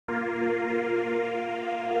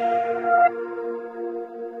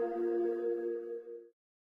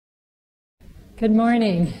Good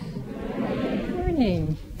morning. Good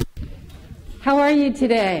morning. How are you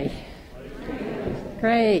today?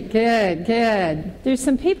 Great, good. There's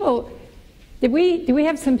some people, do we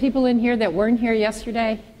have some people in here that weren't here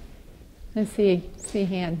yesterday? Let's see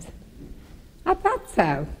hands. I thought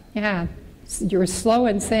so, yeah. You were slow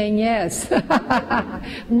in saying yes.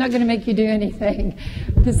 I'm not going to make you do anything.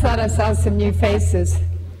 Just thought I saw some new faces.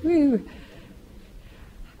 Woo.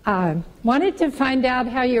 Wanted to find out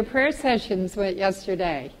how your prayer sessions went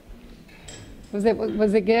yesterday. Was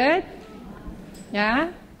it good?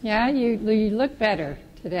 Yeah? Yeah, you look better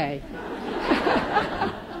today.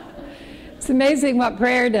 It's amazing what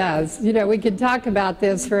prayer does. You know, we could talk about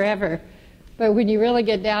this forever, but when you really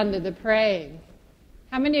get down to the praying,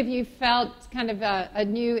 how many of you felt kind of a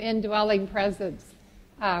new indwelling presence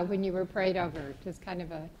when you were prayed over? Just kind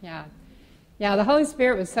of yeah, the Holy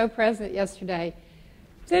Spirit was so present yesterday.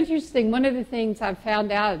 It's interesting, one of the things I've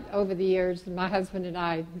found out over the years, and my husband and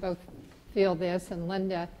I both feel this, and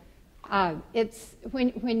Linda, it's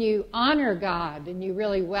when you honor God and you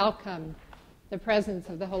really welcome the presence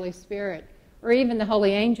of the Holy Spirit, or even the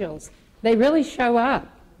holy angels, they really show up.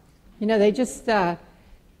 You know, they just, they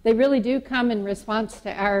really do come in response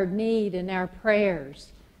to our need and our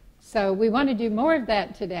prayers. So we want to do more of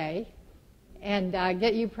that today and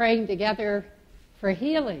get you praying together for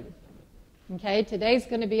healing. Okay, today's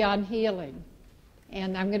going to be on healing.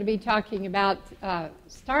 And I'm going to be talking about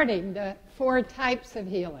starting the 4 types of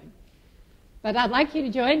healing. But I'd like you to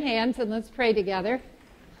join hands and let's pray together.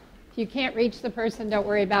 If you can't reach the person, don't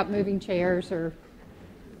worry about moving chairs or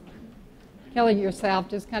killing yourself.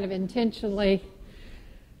 Just kind of intentionally.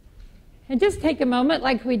 And just take a moment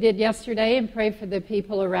like we did yesterday and pray for the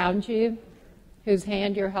people around you whose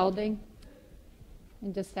hand you're holding.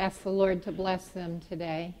 And just ask the Lord to bless them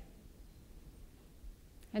today.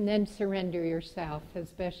 And then surrender yourself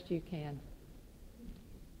as best you can. Thank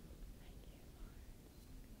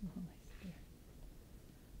you, Holy Spirit.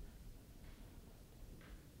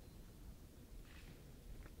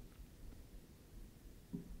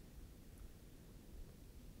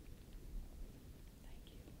 Thank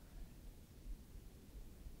you.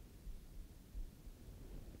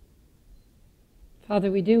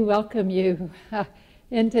 Father, we do welcome you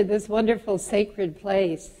into this wonderful sacred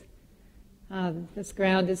place. This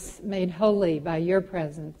ground is made holy by your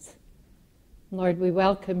presence. Lord, we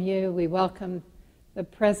welcome you. We welcome the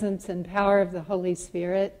presence and power of the Holy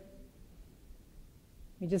Spirit.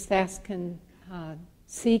 We just ask and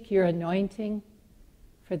seek your anointing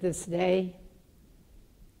for this day,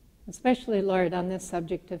 especially, Lord, on this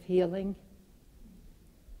subject of healing.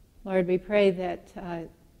 Lord, we pray that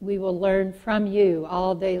we will learn from you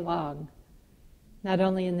all day long, not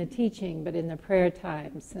only in the teaching, but in the prayer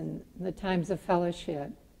times and the times of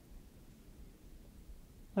fellowship.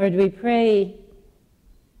 Lord, we pray,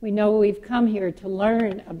 we know we've come here to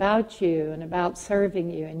learn about you and about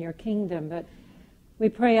serving you in your kingdom, but we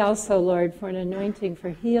pray also, Lord, for an anointing for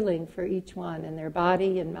healing for each one in their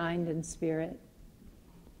body and mind and spirit.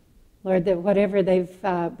 Lord, that whatever they've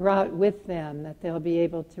brought with them, that they'll be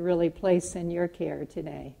able to really place in your care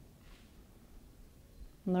today.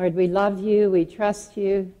 Lord, we love you, we trust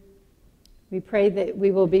you. We pray that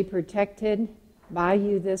we will be protected by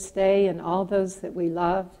you this day and all those that we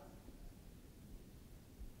love.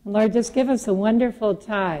 And Lord, just give us a wonderful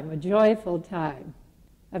time, a joyful time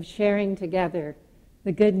of sharing together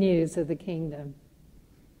the good news of the kingdom.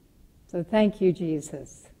 So thank you,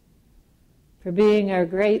 Jesus, for being our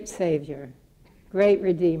great Savior, great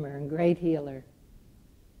Redeemer, and great Healer.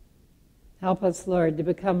 Help us, Lord, to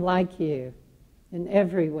become like you in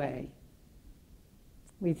every way.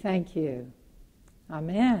 We thank you.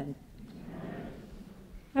 Amen.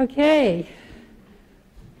 Okay.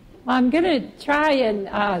 Well, I'm going to try and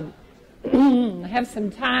have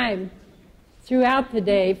some time throughout the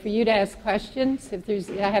day for you to ask questions. If you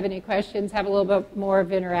have any questions, have a little bit more of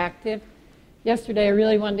interactive. Yesterday, I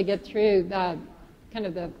really wanted to get through the kind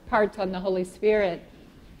of the parts on the Holy Spirit.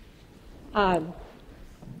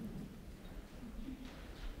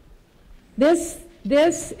 This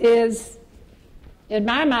is, in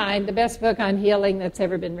my mind, the best book on healing that's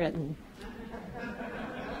ever been written.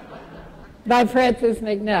 By Christian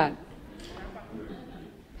MacNutt.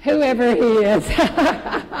 Whoever he is.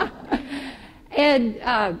 And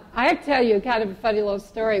I have to tell you kind of a funny little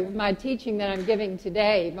story. My teaching that I'm giving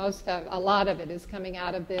today, a lot of it is coming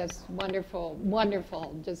out of this wonderful,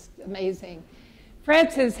 just amazing.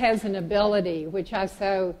 Francis has an ability, which I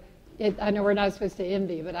know we're not supposed to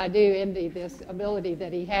envy, but I do envy this ability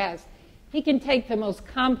that he has. He can take the most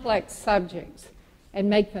complex subjects and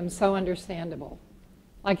make them so understandable.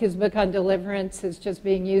 Like his book on deliverance is just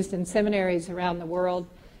being used in seminaries around the world.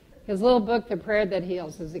 His little book, The Prayer That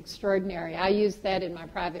Heals, is extraordinary. I use that in my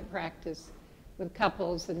private practice with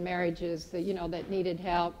couples and marriages that, that needed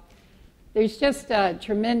help. There's just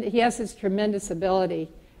he has this tremendous ability.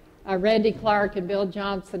 Randy Clark and Bill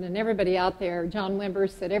Johnson and everybody out there, John Wimber,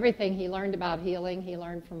 said everything he learned about healing, he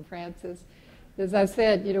learned from Francis. As I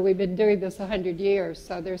said, we've been doing this 100 years,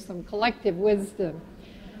 so there's some collective wisdom.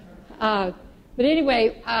 But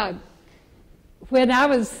anyway, when I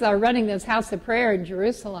was running this house of prayer in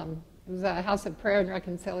Jerusalem, it was a house of prayer and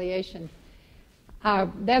reconciliation,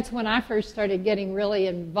 that's when I first started getting really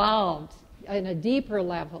involved in a deeper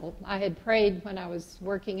level. I had prayed when I was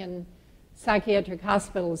working in psychiatric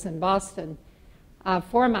hospitals in Boston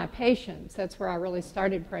for my patients. That's where I really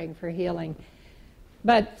started praying for healing.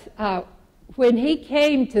 But when he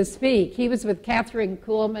came to speak, he was with Catherine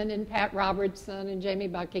Kuhlman and Pat Robertson and Jamie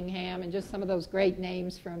Buckingham and just some of those great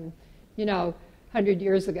names from, 100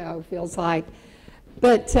 years ago, feels like.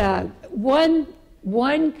 But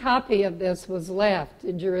one copy of this was left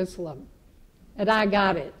in Jerusalem, and I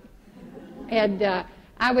got it. And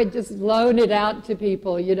I would just loan it out to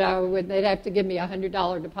people, when they'd have to give me a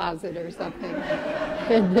 $100 deposit or something.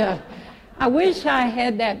 And I wish I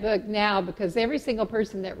had that book now, because every single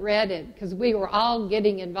person that read it, because we were all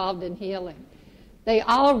getting involved in healing, they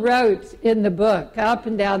all wrote in the book up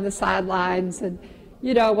and down the sidelines and,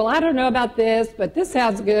 well, I don't know about this, but this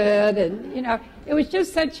sounds good. And, it was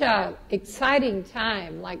just such an exciting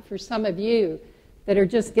time, like for some of you that are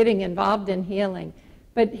just getting involved in healing.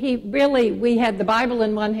 But we had the Bible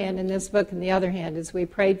in one hand and this book in the other hand as we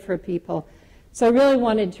prayed for people. So I really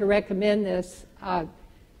wanted to recommend this.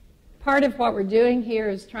 Part of what we're doing here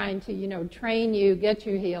is trying to, train you, get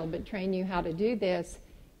you healed, but train you how to do this.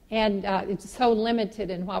 And it's so limited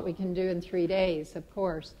in what we can do in 3 days, of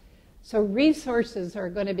course. So resources are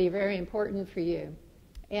going to be very important for you.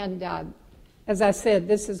 And as I said,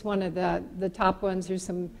 this is one of the top ones. There's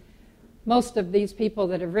most of these people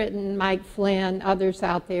that have written, Mike Flynn, others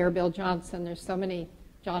out there, Bill Johnson, there's so many,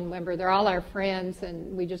 John Wimber, they're all our friends,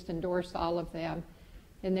 and we just endorse all of them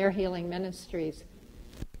in their healing ministries.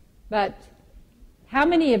 But how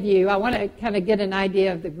many of you, I want to kind of get an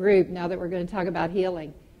idea of the group now that we're going to talk about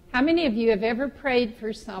healing. How many of you have ever prayed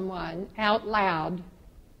for someone out loud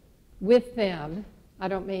with them? I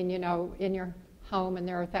don't mean, in your home and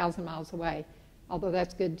they're 1,000 miles away, although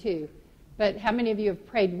that's good too. But how many of you have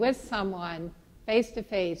prayed with someone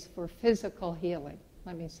face-to-face for physical healing?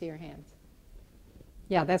 Let me see your hands.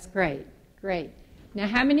 Yeah, that's great. Great. Now,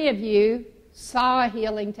 how many of you saw a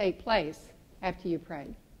healing take place after you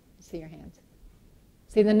prayed? See your hands.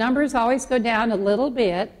 See, the numbers always go down a little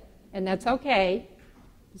bit, and that's okay.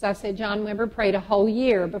 As I said, John Wimber prayed a whole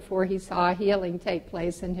year before he saw a healing take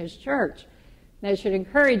place in his church. That should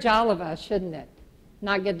encourage all of us, shouldn't it?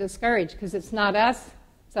 Not get discouraged, because it's not us,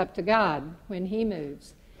 it's up to God when he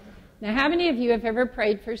moves. Now, how many of you have ever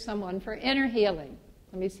prayed for someone for inner healing?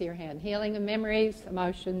 Let me see your hand. Healing of memories,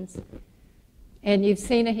 emotions. And you've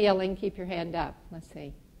seen a healing, keep your hand up. Let's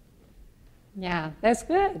see. Yeah, that's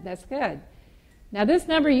good. That's good. Now, this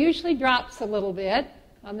number usually drops a little bit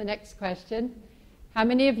on the next question. How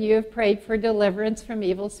many of you have prayed for deliverance from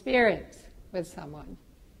evil spirits with someone?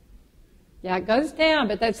 Yeah, it goes down,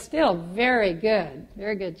 but that's still very good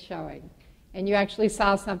showing. And you actually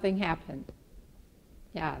saw something happen.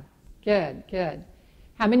 Yeah, good, good.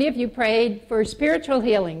 How many of you prayed for spiritual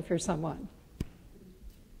healing for someone?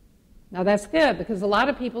 Now, that's good, because a lot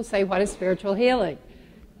of people say, what is spiritual healing?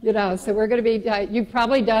 So we're going to be, you've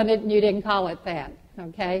probably done it and you didn't call it that,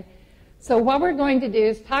 okay? So what we're going to do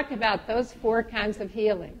is talk about those 4 kinds of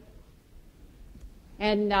healing.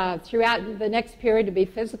 And throughout the next period will be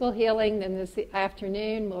physical healing, then this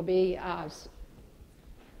afternoon will be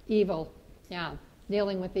evil,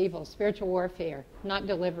 dealing with evil, spiritual warfare, not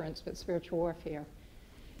deliverance, but spiritual warfare.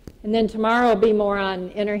 And then tomorrow will be more on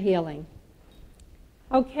inner healing.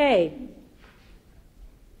 Okay.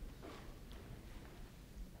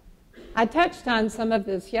 I touched on some of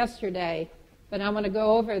this yesterday, but I want to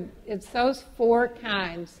go over, it's those 4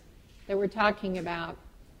 kinds that we're talking about.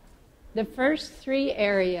 The first 3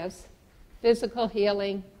 areas, physical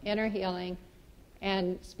healing, inner healing,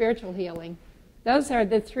 and spiritual healing, those are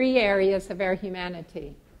the 3 areas of our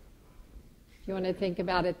humanity. If you want to think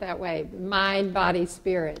about it that way, mind, body,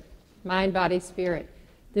 spirit. Mind, body, spirit.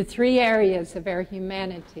 The 3 areas of our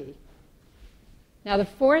humanity. Now, the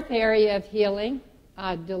 4th area of healing,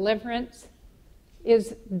 deliverance,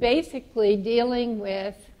 is basically dealing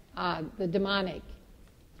with the demonic,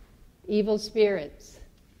 evil spirits,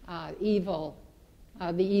 evil,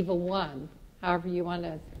 the evil one, however you want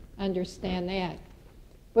to understand that.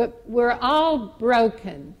 But we're all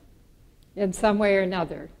broken in some way or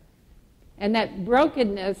another. And that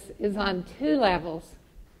brokenness is on two levels.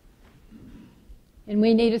 And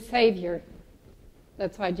we need a Savior.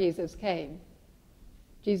 That's why Jesus came.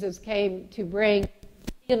 Jesus came to bring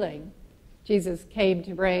healing. Jesus came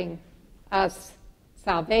to bring us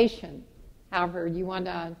salvation, however you want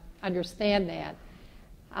to understand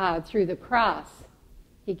that, through the cross.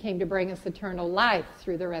 He came to bring us eternal life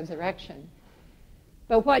through the resurrection.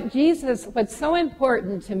 But what's so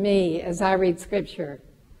important to me as I read Scripture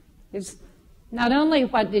is not only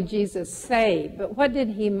what did Jesus say, but what did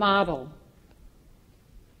he model?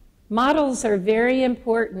 Models are very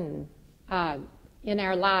important in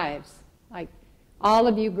our lives. Like all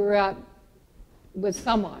of you grew up with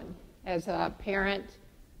someone as a parent,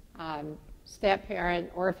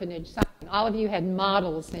 step-parent, orphanage, something. All of you had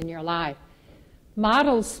models in your life.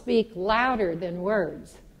 Models speak louder than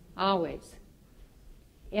words, always.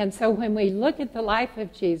 And so when we look at the life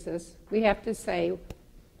of Jesus, we have to say,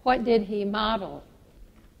 what did he model?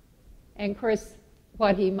 And of course,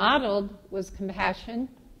 what he modeled was compassion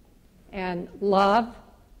and love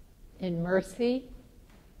and mercy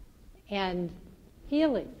and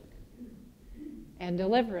healing and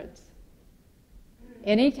deliverance.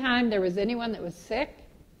 Anytime there was anyone that was sick,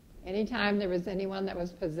 anytime there was anyone that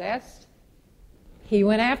was possessed, he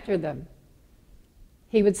went after them.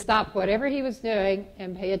 He would stop whatever he was doing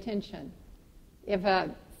and pay attention. If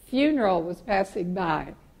a funeral was passing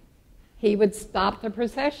by, he would stop the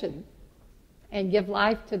procession and give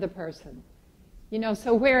life to the person. You know,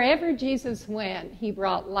 so wherever Jesus went, he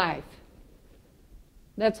brought life.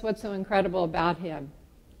 That's what's so incredible about him.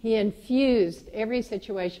 He infused every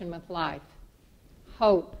situation with life.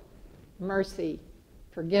 Hope, mercy,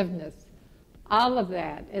 forgiveness, all of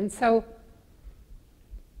that. And so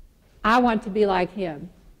I want to be like him.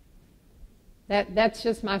 That's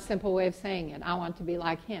just my simple way of saying it. I want to be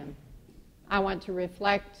like him. I want to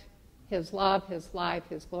reflect his love, his life,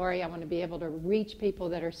 his glory. I want to be able to reach people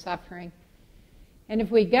that are suffering. And if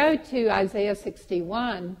we go to Isaiah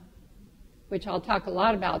 61, which I'll talk a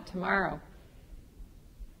lot about tomorrow,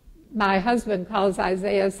 my husband calls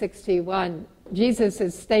Isaiah 61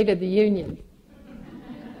 Jesus' State of the Union.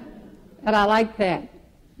 And I like that.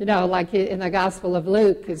 You know, like in the Gospel of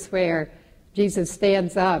Luke is where Jesus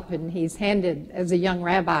stands up and he's handed, as a young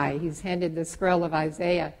rabbi, he's handed the scroll of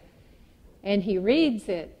Isaiah. And he reads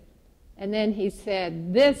it. And then he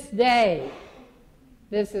said, this day,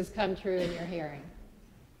 this has come true in your hearing.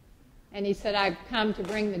 And he said, I've come to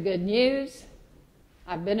bring the good news.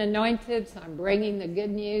 I've been anointed, so I'm bringing the good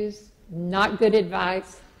news, not good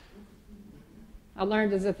advice. I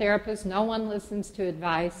learned as a therapist, no one listens to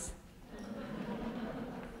advice.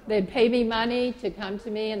 They'd pay me money to come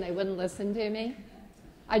to me and they wouldn't listen to me.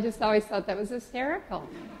 I just always thought that was hysterical.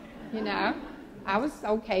 You know, I was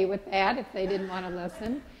okay with that if they didn't want to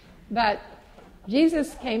listen. But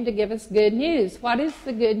Jesus came to give us good news. What is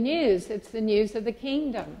the good news? It's the news of the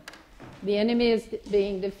kingdom. The enemy is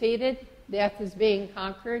being defeated. Death is being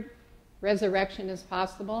conquered. Resurrection is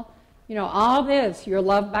possible. You know, all this, you're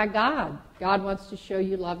loved by God. God wants to show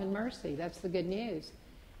you love and mercy. That's the good news.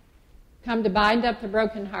 Come to bind up the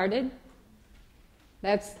brokenhearted.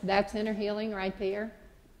 That's inner healing right there.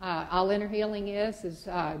 All inner healing is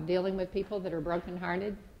dealing with people that are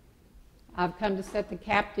brokenhearted. I've come to set the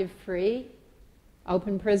captive free.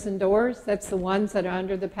 Open prison doors. That's the ones that are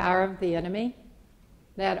under the power of the enemy,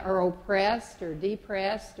 that are oppressed or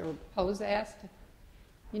depressed or possessed.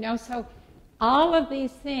 You know, so all of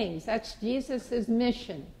these things, that's Jesus'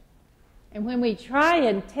 mission. And when we try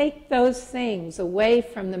and take those things away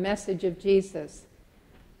from the message of Jesus,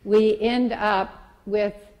 we end up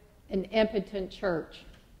with an impotent church.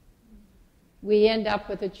 We end up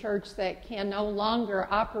with a church that can no longer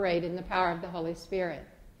operate in the power of the Holy Spirit.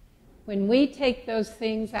 When we take those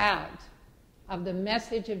things out of the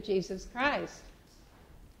message of Jesus Christ,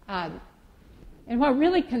 and what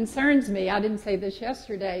really concerns me, I didn't say this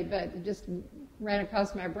yesterday, but it just ran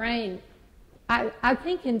across my brain, I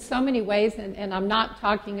think in so many ways, and I'm not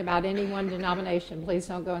talking about any one denomination. Please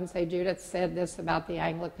don't go and say, Judith said this about the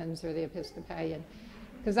Anglicans or the Episcopalian,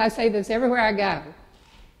 because I say this everywhere I go.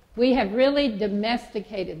 We have really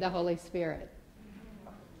domesticated the Holy Spirit.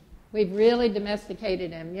 We've really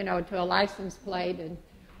domesticated him, you know, to a license plate. And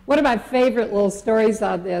one of my favorite little stories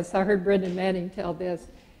on this, I heard Brendan Manning tell this.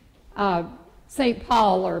 St.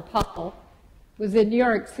 Paul, or Paul, was in New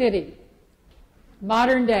York City,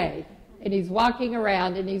 modern day, and he's walking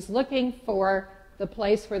around and he's looking for the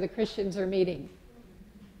place where the Christians are meeting.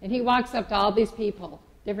 And he walks up to all these people,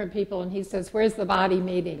 different people, and he says, where's the body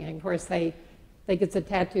meeting? And of course they think it's a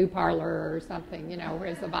tattoo parlor or something,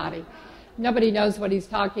 where's the body? Nobody knows what he's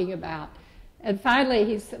talking about. And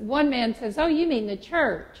finally, one man says, oh, you mean the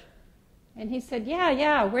church? And he said,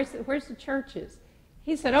 yeah, where's the churches?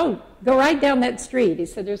 He said, oh, go right down that street. He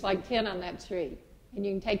said, there's like 10 on that street, and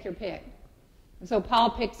you can take your pick. And so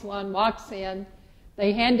Paul picks one, walks in.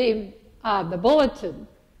 They hand him the bulletin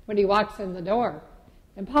when he walks in the door.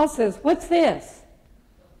 And Paul says, what's this?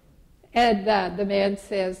 And the man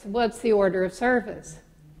says, well, it's the order of service.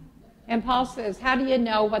 And Paul says, how do you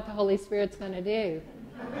know what the Holy Spirit's going to do?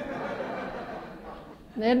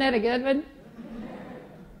 Isn't that a good one?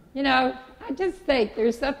 I just think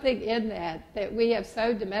there's something in that we have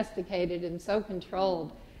so domesticated and so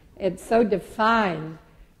controlled and so defined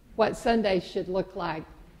what Sundays should look like,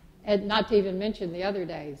 and not to even mention the other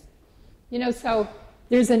days. So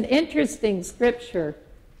there's an interesting scripture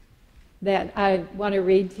that I want to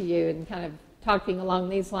read to you, and kind of talking along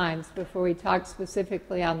these lines before we talk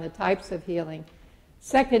specifically on the types of healing.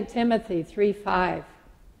 2 Timothy 3:5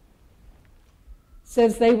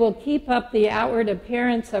 says, they will keep up the outward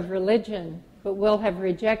appearance of religion, but will have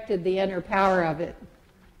rejected the inner power of it.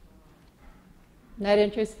 Isn't that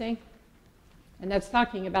interesting? And that's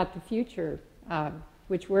talking about the future,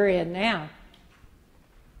 which we're in now.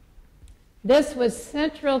 This was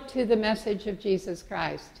central to the message of Jesus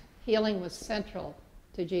Christ. Healing was central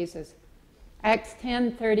to Jesus. Acts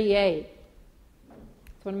 10:38.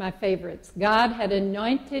 It's one of my favorites. God had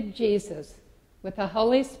anointed Jesus with the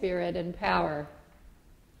Holy Spirit and power.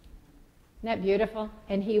 Isn't that beautiful?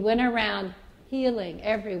 And he went around healing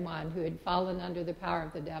everyone who had fallen under the power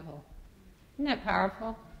of the devil. Isn't that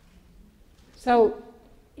powerful? So,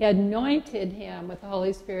 he anointed him with the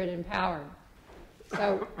Holy Spirit and power.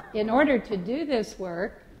 So, in order to do this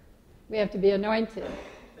work, we have to be anointed.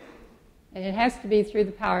 And it has to be through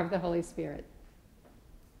the power of the Holy Spirit.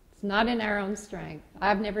 It's not in our own strength.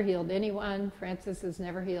 I've never healed anyone. Francis has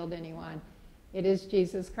never healed anyone. It is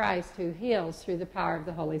Jesus Christ who heals through the power of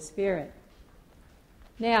the Holy Spirit.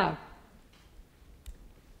 Now,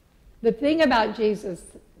 the thing about Jesus,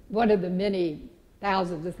 one of the many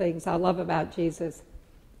thousands of things I love about Jesus,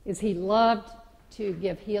 is he loved to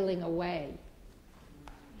give healing away.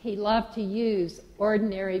 He loved to use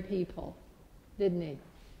ordinary people, didn't he?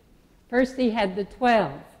 First he had the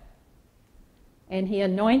 12, and he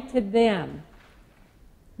anointed them.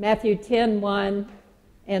 Matthew 10:1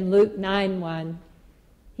 and Luke 9:1.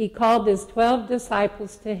 He called his 12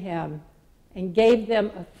 disciples to him and gave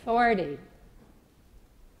them authority.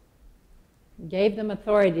 Gave them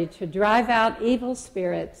authority to drive out evil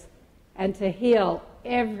spirits and to heal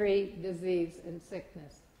every disease and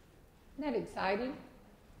sickness. Isn't that exciting?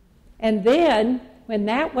 And then, when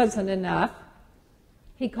that wasn't enough,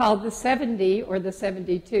 he called the 70 or the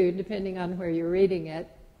 72, depending on where you're reading it,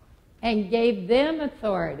 and gave them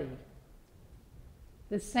authority.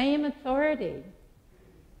 The same authority.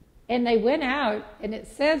 And they went out, and it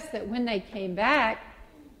says that when they came back,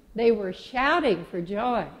 they were shouting for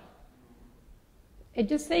joy. And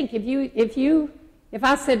just think, if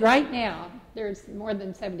I said right now, there's more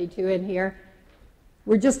than 72 in here,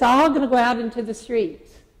 we're just all going to go out into the streets,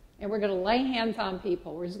 and we're going to lay hands on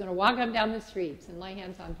people. We're just going to walk up and down the streets and lay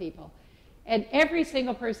hands on people. And every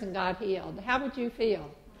single person got healed. How would you feel?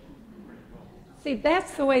 See,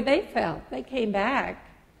 that's the way they felt. They came back.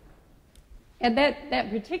 And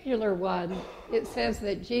that particular one, it says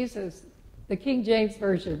that Jesus, the King James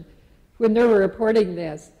Version, when they were reporting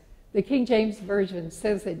this, the King James Version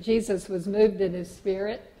says that Jesus was moved in his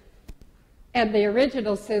spirit, and the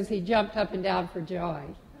original says he jumped up and down for joy.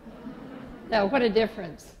 Now, what a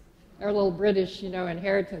difference. Our little British,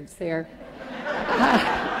 inheritance there.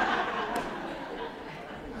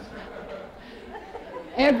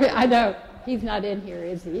 I know. He's not in here,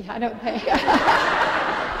 is he? I don't think.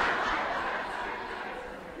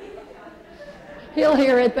 He'll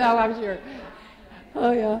hear it, though, I'm sure.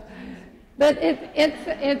 Oh, yeah. But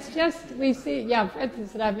it's just, we see,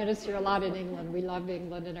 Francis and I minister a lot in England. We love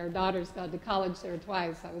England, and our daughter's gone to college there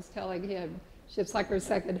twice. I was telling him, it's like her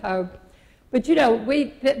second home. But,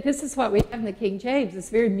 this is what we have in the King James. It's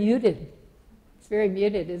very muted. It's very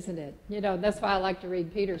muted, isn't it? That's why I like to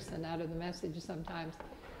read Peterson out of the Message sometimes.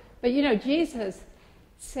 But, Jesus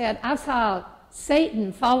said, I saw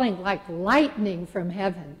Satan falling like lightning from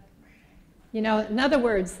heaven. In other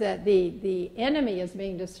words, that the enemy is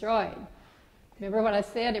being destroyed. Remember what I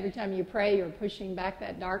said? Every time you pray, you're pushing back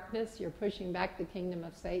that darkness. You're pushing back the kingdom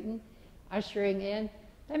of Satan, ushering in.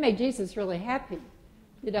 That made Jesus really happy.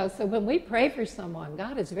 So when we pray for someone,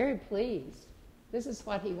 God is very pleased. This is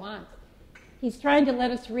what he wants. He's trying to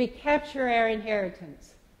let us recapture our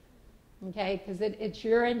inheritance. Okay? Because it's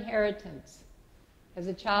your inheritance. as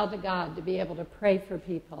a child of God to be able to pray for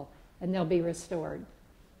people and they'll be restored.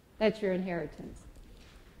 That's your inheritance.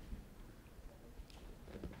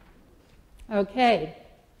 Okay.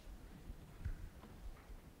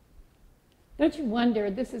 Don't you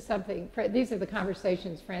wonder, this is something, these are the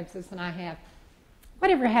conversations Francis and I have.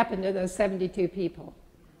 Whatever happened to those 72 people?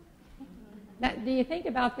 Now, do you think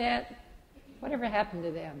about that? Whatever happened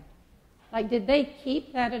to them? Like, did they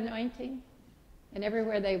keep that anointing? And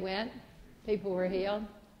everywhere they went, people were healed?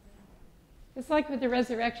 It's like with the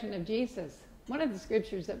resurrection of Jesus. One of the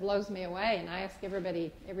scriptures that blows me away, and I ask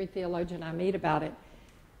everybody, every theologian I meet about it,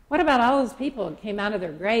 what about all those people that came out of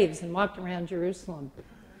their graves and walked around Jerusalem?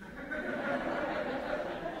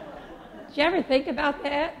 Did you ever think about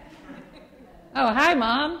that? Oh, hi,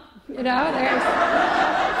 Mom. You know, there's...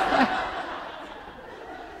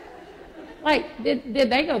 Like, did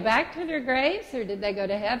they go back to their graves, or did they go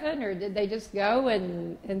to heaven, or did they just go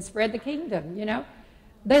and spread the kingdom, you know?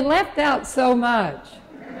 They left out so much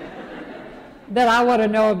that I want to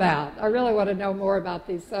know about. I really want to know more about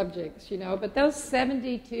these subjects, you know. But those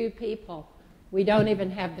 72 people, we don't even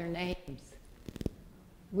have their names.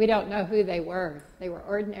 We don't know who they were. They were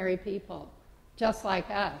ordinary people, just like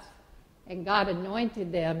us. And God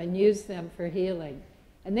anointed them and used them for healing.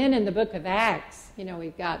 And then in the book of Acts, you know,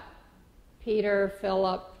 we've got Peter,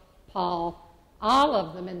 Philip, Paul, all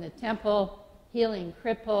of them in the temple, healing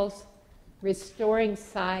cripples, restoring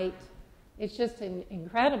sight. It's just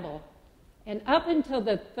incredible. And up until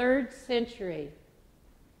the 3rd century,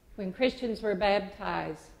 when Christians were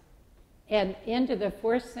baptized, and into the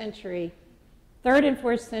 4th century, 3rd and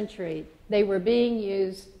 4th century, they were being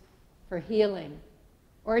used for healing.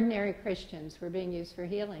 Ordinary Christians were being used for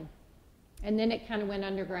healing. And then it kind of went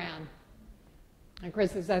underground. Of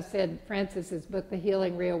course, as I said, Francis's book, The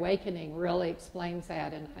Healing Reawakening, really explains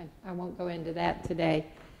that, and I won't go into that today.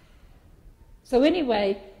 So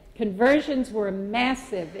anyway, conversions were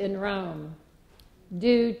massive in Rome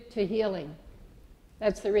due to healing.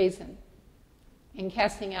 That's the reason. And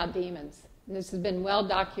casting out demons. And this has been well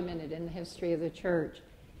documented in the history of the church.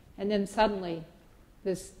 And then suddenly,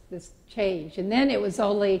 this change. And then it was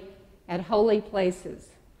only at holy places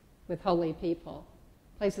with holy people.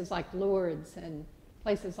 Places like Lourdes and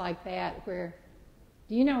places like that where,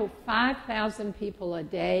 do you know 5,000 people a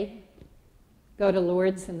day go to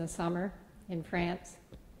Lourdes in the summer in France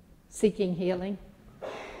seeking healing?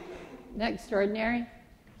 Isn't that extraordinary?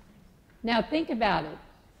 Now think about it.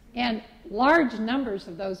 And large numbers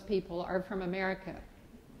of those people are from America.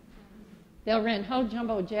 They'll rent whole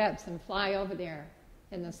jumbo jets and fly over there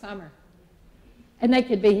in the summer. And they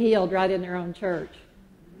could be healed right in their own church.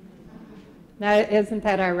 Now, isn't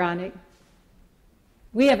that ironic?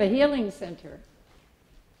 We have a healing center.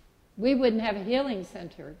 We wouldn't have a healing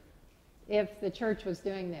center if the church was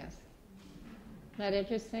doing this. Isn't that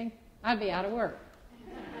interesting? I'd be out of work.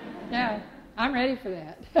 No, I'm ready for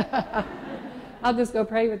that. I'll just go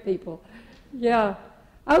pray with people. Yeah.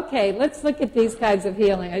 Okay, let's look at these kinds of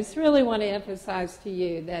healing. I just really want to emphasize to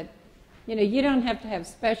you that, you know, you don't have to have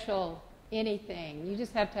special anything. You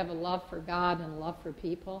just have to have a love for God and a love for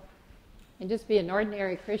people. And just be an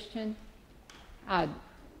ordinary Christian. One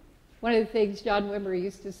of the things John Wimber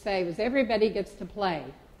used to say was, everybody gets to play.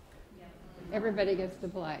 Everybody gets to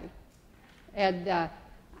play. And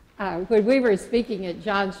when we were speaking at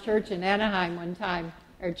John's church in Anaheim one time,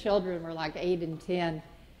 our children were like 8 and 10.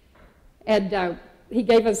 And he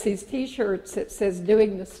gave us these T-shirts that says,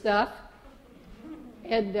 doing the stuff.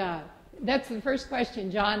 And that's the first question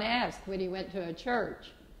John asked when he went to a church.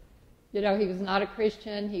 You know, he was not a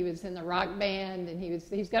Christian. He was in the rock band, and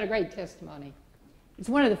he's got a great testimony. It's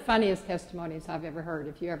one of the funniest testimonies I've ever heard.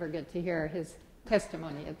 If you ever get to hear his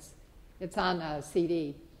testimony, it's on a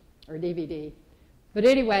CD or DVD. But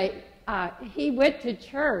anyway, he went to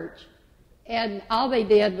church, and all they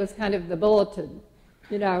did was kind of the bulletin,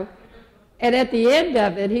 you know. And at the end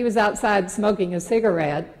of it, he was outside smoking a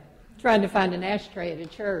cigarette, trying to find an ashtray at a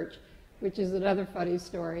church, which is another funny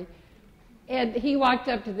story. And he walked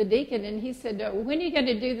up to the deacon and he said, when are you going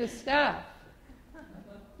to do this stuff?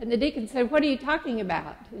 And the deacon said, what are you talking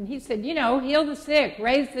about? And he said, you know, heal the sick,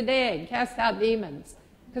 raise the dead, cast out demons.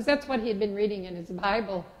 Because that's what he had been reading in his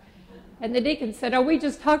Bible. And the deacon said, oh, we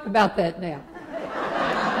just talk about that now.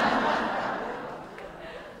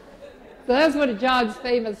 So that's one of John's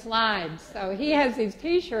famous lines. So he has these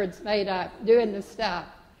T-shirts made up doing this stuff.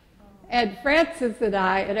 And Francis and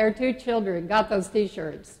I and our 2 children got those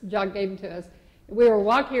T-shirts. John gave them to us. We were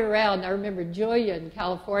walking around. I remember Julia in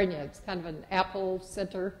California. It's kind of an apple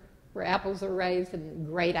center where apples are raised and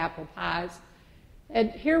great apple pies.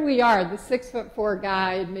 And here we are, the 6'4"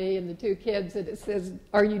 guy and me and the 2 kids, and it says,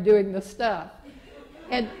 are you doing the stuff?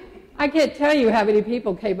 And I can't tell you how many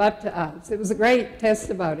people came up to us. It was a great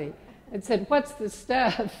testimony and said, "What's the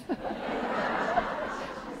stuff?"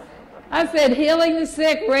 I said, "Healing the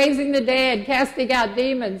sick, raising the dead, casting out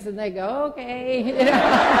demons." And they go, "Okay." You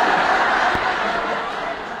know?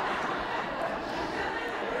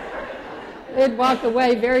 They'd walk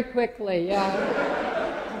away very quickly. Yeah.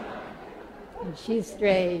 And she's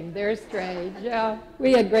strange. They're strange. Yeah.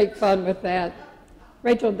 We had great fun with that.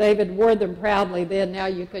 Rachel and David wore them proudly then. Now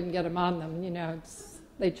you couldn't get them on them. You know,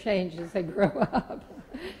 they change as they grow up.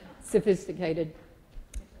 Sophisticated.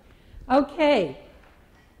 Okay.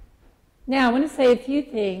 Now I want to say a few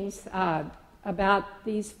things about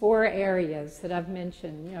these 4 areas that I've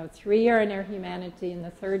mentioned. You know, 3 are inner humanity, and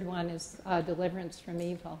the third one is deliverance from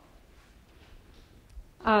evil.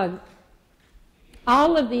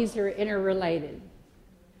 All of these are interrelated.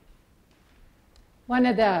 One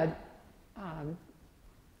of the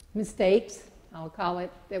mistakes, I'll call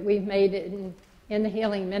it, that we've made in the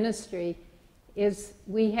healing ministry is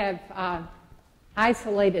we have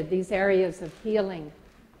isolated these areas of healing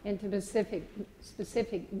into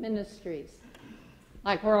specific ministries.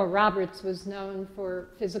 Like Oral Roberts was known for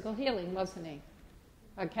physical healing, wasn't he?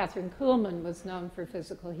 Catherine Kuhlman was known for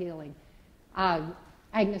physical healing.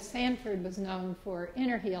 Agnes Sanford was known for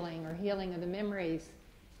inner healing or healing of the memories.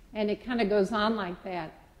 And it kind of goes on like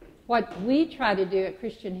that. What we try to do at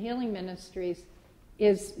Christian Healing Ministries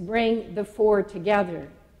is bring the 4 together.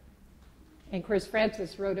 And Chris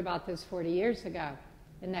Francis wrote about this 40 years ago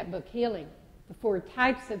in that book, Healing. The 4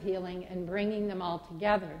 types of healing and bringing them all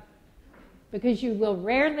together. Because you will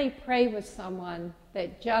rarely pray with someone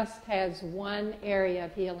that just has one area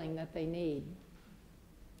of healing that they need.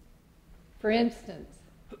 For instance,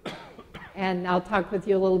 and I'll talk with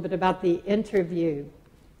you a little bit about the interview.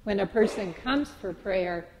 When a person comes for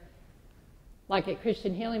prayer, like at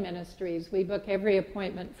Christian Healing Ministries, we book every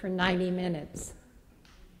appointment for 90 minutes.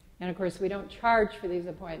 And of course, we don't charge for these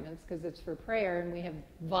appointments because it's for prayer, and we have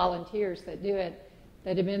volunteers that do it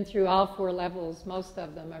that have been through all 4 levels, most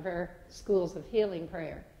of them, of our schools of healing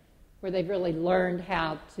prayer, where they've really learned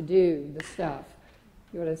how to do the stuff.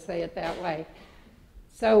 You want to say it that way.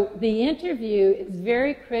 So the interview is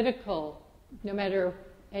very critical, no matter,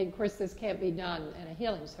 and of course this can't be done in a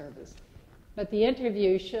healing service, but the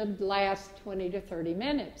interview should last 20 to 30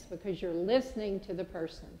 minutes because you're listening to the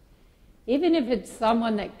person. Even if it's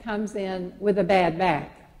someone that comes in with a bad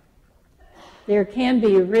back, there can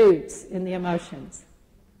be roots in the emotions.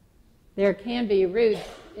 There can be roots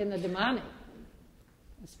in the demonic,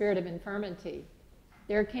 the spirit of infirmity.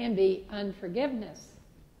 There can be unforgiveness.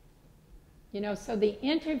 You know, so the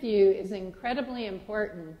interview is incredibly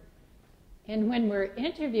important. And when we're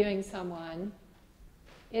interviewing someone,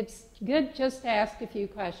 it's good just to ask a few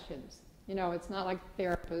questions. You know, it's not like a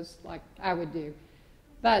therapist, like I would do.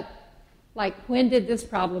 But, like, when did this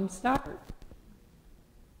problem start?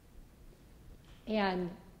 And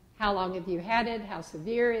how long have you had it? How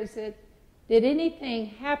severe is it? Did anything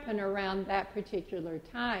happen around that particular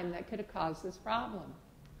time that could have caused this problem?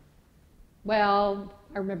 Well,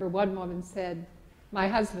 I remember one woman said, "My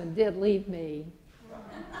husband did leave me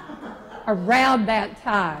around that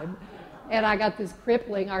time, and I got this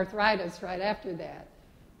crippling arthritis right after that."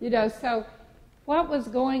 You know, so what was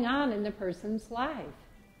going on in the person's life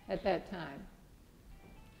at that time?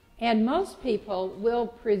 And most people will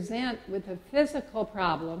present with a physical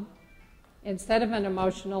problem instead of an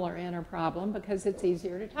emotional or inner problem because it's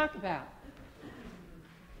easier to talk about.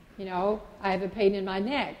 You know, I have a pain in my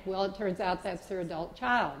neck. Well, it turns out that's their adult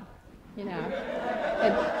child, you know.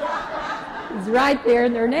 It's right there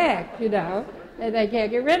in their neck, you know, and they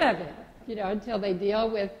can't get rid of it, you know, until they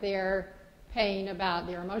deal with their pain about,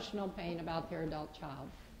 their emotional pain about their adult child.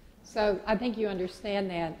 So I think you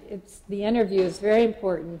understand that. The interview is very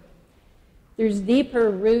important. There's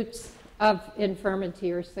deeper roots of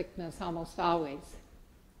infirmity or sickness almost always.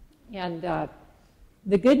 And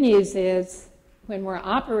the good news is, when we're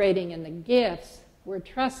operating in the gifts, we're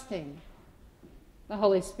trusting the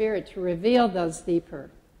Holy Spirit to reveal those deeper.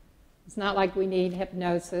 It's not like we need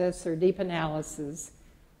hypnosis or deep analysis.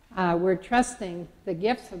 We're trusting the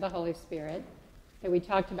gifts of the Holy Spirit that we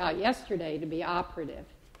talked about yesterday to be operative.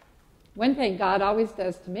 One thing God always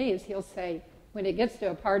does to me is he'll say, when it gets to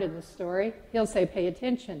a part of the story, he'll say, "Pay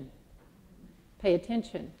attention. Pay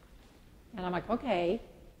attention." And I'm like, okay.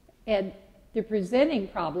 And the presenting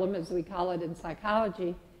problem, as we call it in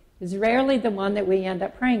psychology, is rarely the one that we end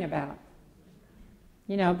up praying about.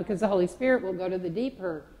 You know, because the Holy Spirit will go to the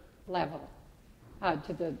deeper level,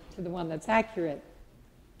 to the one that's accurate.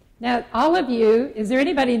 Now, all of you, is there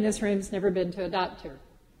anybody in this room who's never been to a doctor?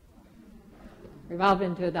 We've all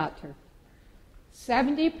been to a doctor.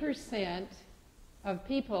 70% of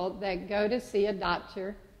people that go to see a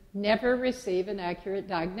doctor never receive an accurate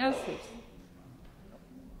diagnosis.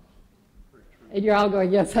 And you're all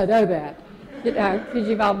going, yes, I know that, because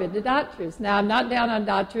you've all been to doctors. Now, I'm not down on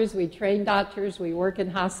doctors. We train doctors. We work in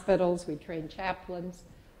hospitals. We train chaplains.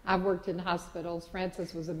 I've worked in hospitals.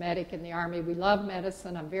 Francis was a medic in the Army. We love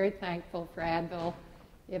medicine. I'm very thankful for Advil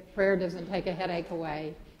if prayer doesn't take a headache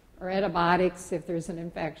away, or antibiotics if there's an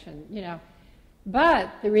infection, But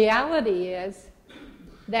the reality is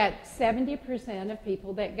that 70% of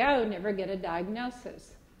people that go never get a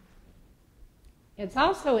diagnosis. It's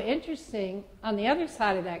also interesting, on the other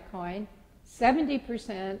side of that coin,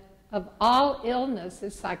 70% of all illness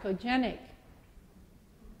is psychogenic.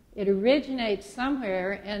 It originates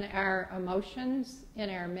somewhere in our emotions, in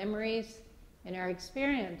our memories, in our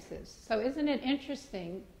experiences. So isn't it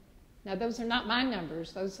interesting, now those are not my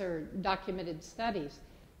numbers, those are documented studies,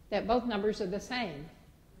 that both numbers are the same.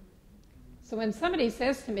 So when somebody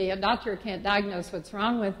says to me, a doctor can't diagnose what's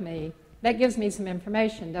wrong with me, that gives me some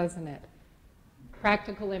information, doesn't it?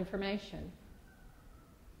 Practical information.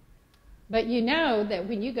 But you know that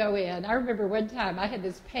when you go in, I remember one time I had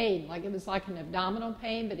this pain, like it was like an abdominal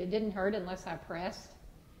pain, but it didn't hurt unless I pressed.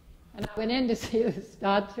 And I went in to see this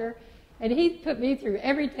doctor, and he put me through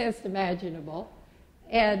every test imaginable.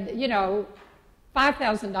 And,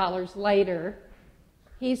 $5,000 later,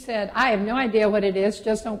 he said, I have no idea what it is,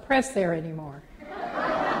 just don't press there anymore.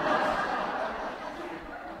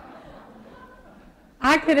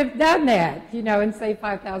 I could have done that, and saved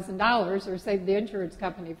 $5,000 or saved the insurance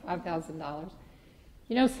company $5,000.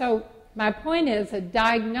 So my point is a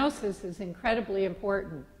diagnosis is incredibly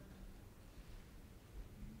important.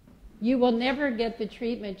 You will never get the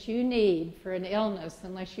treatment you need for an illness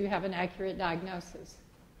unless you have an accurate diagnosis.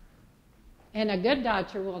 And a good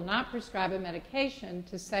doctor will not prescribe a medication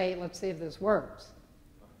to say, let's see if this works.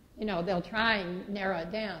 They'll try and narrow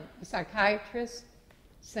it down. A psychiatrist,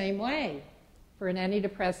 same way. For an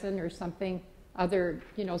antidepressant or something other,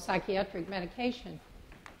 psychiatric medication.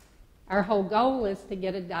 Our whole goal is to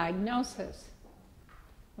get a diagnosis.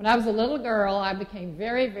 When I was a little girl, I became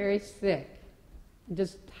very, very sick.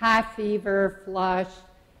 Just high fever, flush,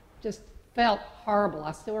 just felt horrible.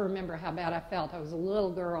 I still remember how bad I felt. I was a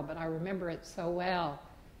little girl, but I remember it so well.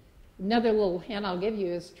 Another little hint I'll give you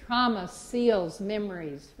is trauma seals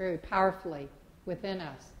memories very powerfully within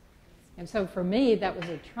us. And so for me, that was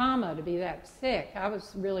a trauma to be that sick. I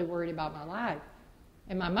was really worried about my life.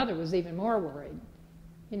 And my mother was even more worried.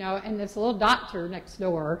 And this little doctor next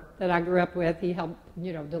door that I grew up with, he helped,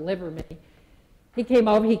 deliver me. He came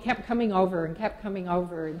over, he kept coming over and kept coming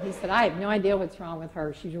over. And he said, I have no idea what's wrong with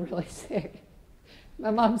her. She's really sick.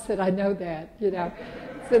 My mom said, I know that,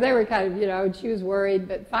 So they were kind of, and she was worried.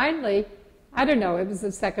 But finally, I don't know, it was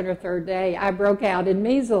the second or third day, I broke out in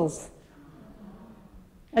measles.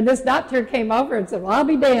 And this doctor came over and said, well, I'll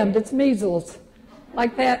be damned, it's measles.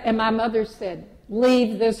 Like that. And my mother said,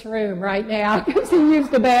 leave this room right now, because he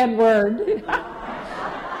used a bad word.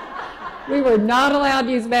 We were not allowed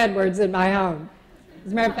to use bad words in my home.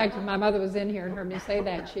 As a matter of fact, if my mother was in here and heard me say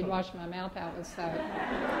that, she'd wash my mouth out with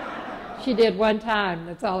soap. She did one time,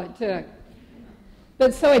 that's all it took.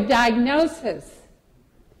 But so a diagnosis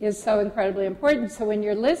is so incredibly important. So when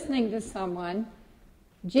you're listening to someone,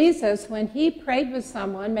 Jesus, when he prayed with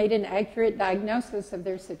someone, made an accurate diagnosis of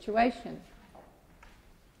their situation.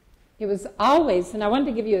 It was always, and I wanted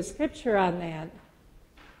to give you a scripture on that.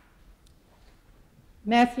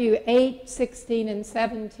 Matthew 8, 16 and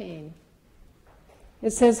 17.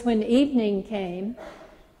 It says, when evening came,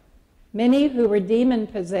 many who were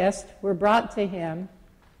demon-possessed were brought to him,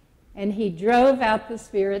 and he drove out the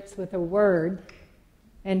spirits with a word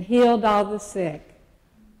and healed all the sick.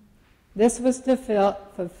 This was to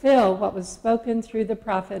fulfill what was spoken through the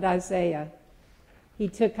prophet Isaiah. He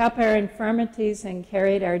took up our infirmities and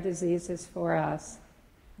carried our diseases for us.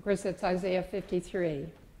 Of course, that's Isaiah 53.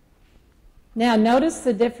 Now, notice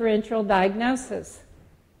the differential diagnosis.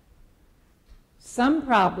 Some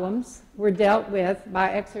problems were dealt with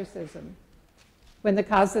by exorcism, when the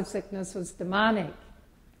cause of sickness was demonic,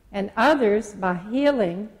 and others by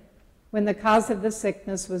healing, when the cause of the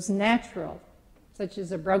sickness was natural, such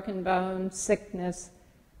as a broken bone, sickness,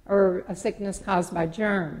 or a sickness caused by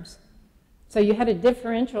germs. So you had a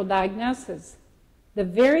differential diagnosis. The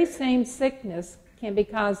very same sickness can be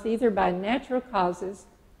caused either by natural causes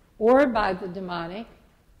or by the demonic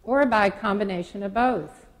or by a combination of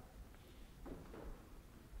both.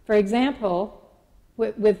 For example,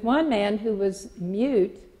 with one man who was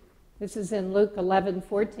mute, this is in Luke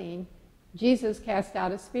 11:14, Jesus cast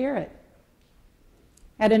out a spirit.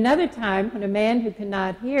 At another time, when a man who could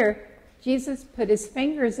not hear Jesus put his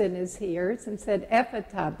fingers in his ears and said,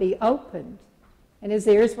 Ephata, be opened. And his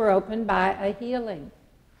ears were opened by a healing.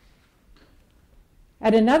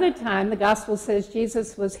 At another time, the gospel says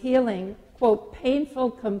Jesus was healing, quote,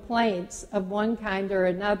 painful complaints of one kind or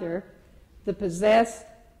another, the possessed,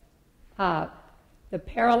 the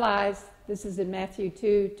paralyzed, this is in Matthew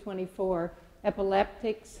 2:24,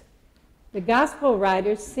 epileptics. The gospel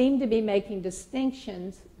writers seem to be making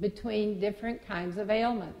distinctions between different kinds of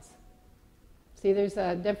ailments. See, there's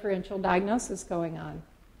a differential diagnosis going on.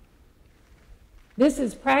 This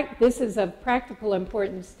is of practical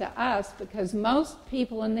importance to us because most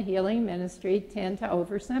people in the healing ministry tend to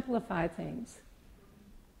oversimplify things.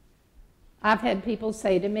 I've had people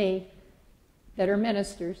say to me that are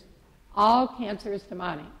ministers, all cancer is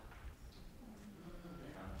demonic.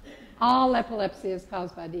 All epilepsy is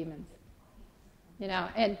caused by demons. You know,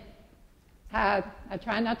 and I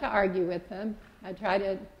try not to argue with them. I try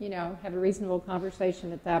to, have a reasonable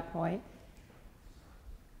conversation at that point.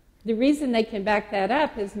 The reason they can back that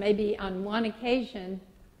up is maybe on one occasion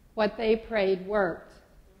what they prayed worked,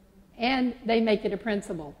 and they make it a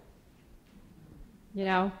principle.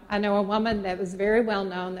 I know a woman that was very well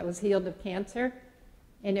known that was healed of cancer,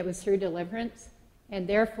 and it was through deliverance, and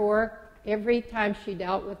therefore every time she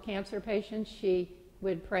dealt with cancer patients, she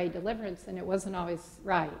would pray deliverance, and it wasn't always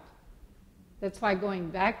right. That's why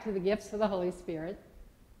going back to the gifts of the Holy Spirit,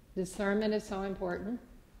 discernment is so important,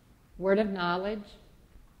 word of knowledge,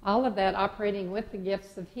 all of that operating with the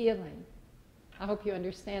gifts of healing. I hope you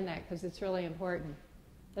understand that because it's really important.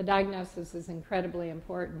 The diagnosis is incredibly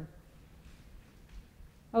important.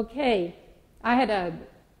 Okay,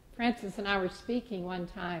 Francis and I were speaking one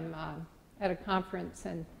time at a conference,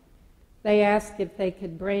 and they asked if they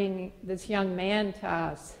could bring this young man to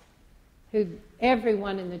us who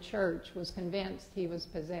everyone in the church was convinced he was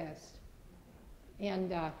possessed.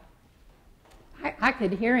 And I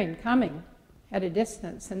could hear him coming at a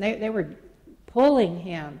distance, and they were pulling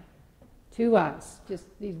him to us, just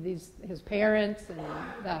his parents and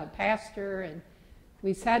the pastor, and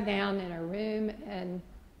we sat down in a room, and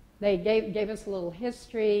they gave us a little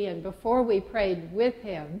history, and before we prayed with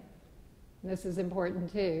him, and this is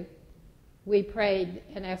important too, we prayed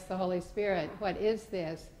and asked the Holy Spirit, what is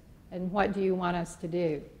this, and what do you want us to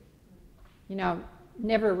do?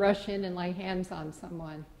 Never rush in and lay hands on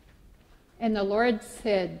someone. And the Lord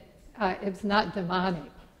said, it's not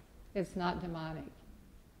demonic. It's not demonic.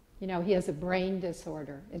 He has a brain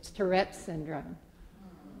disorder. It's Tourette's syndrome.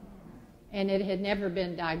 And it had never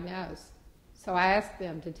been diagnosed. So I asked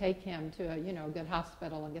them to take him to a good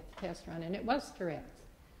hospital and get the test run, and it was Tourette's.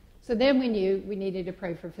 So then we knew we needed to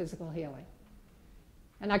pray for physical healing.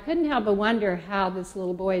 And I couldn't help but wonder how this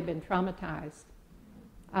little boy had been traumatized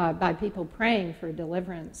by people praying for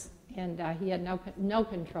deliverance, and he had no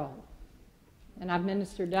control. And I've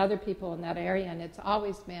ministered to other people in that area, and it's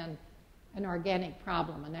always been an organic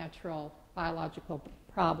problem, a natural biological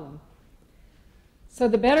problem. So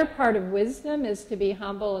the better part of wisdom is to be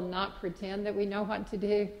humble and not pretend that we know what to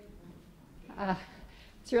do.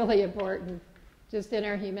 It's really important. Just in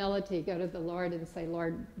our humility, go to the Lord and say,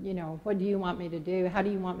 Lord, what do you want me to do? How do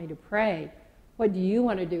you want me to pray? What do you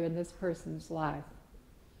want to do in this person's life?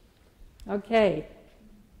 Okay.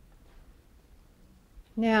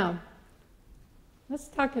 Now, let's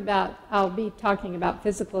talk about, I'll be talking about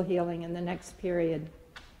physical healing in the next period.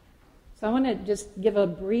 So I want to just give a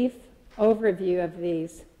brief overview of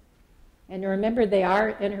these. And remember, they are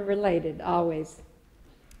interrelated always.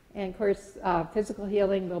 And of course, physical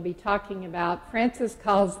healing we'll be talking about. Francis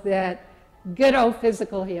calls that good old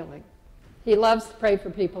physical healing. He loves to pray for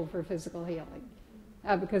people for physical healing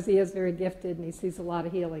because he is very gifted and he sees a lot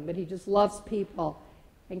of healing, but he just loves people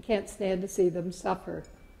and can't stand to see them suffer.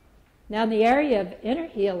 Now, in the area of inner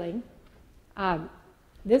healing,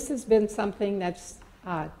 this has been something that's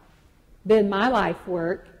been my life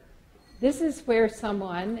work. This is where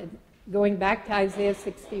someone, going back to Isaiah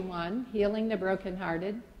 61, healing the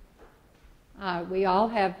brokenhearted. We all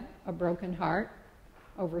have a broken heart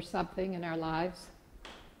over something in our lives.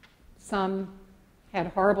 Some had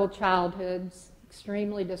horrible childhoods,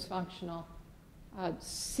 extremely dysfunctional,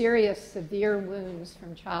 serious, severe wounds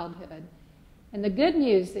from childhood. And the good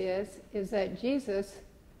news is that Jesus,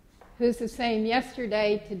 who's the same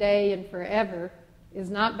yesterday, today, and forever,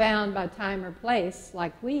 is not bound by time or place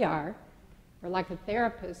like we are, or like a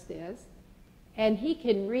therapist is. And he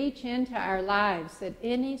can reach into our lives at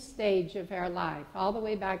any stage of our life, all the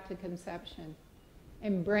way back to conception,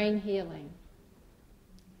 and bring healing.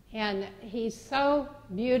 And he's so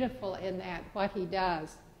beautiful in that, what he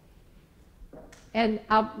does. And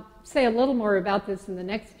I'll say a little more about this in the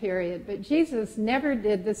next period, but Jesus never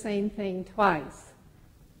did the same thing twice.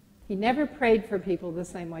 He never prayed for people the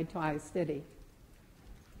same way twice, did he?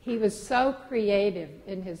 He was so creative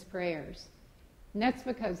in his prayers. And that's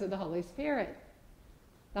because of the Holy Spirit.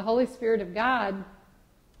 The Holy Spirit of God,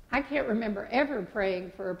 I can't remember ever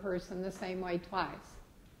praying for a person the same way twice.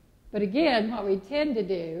 But again, what we tend to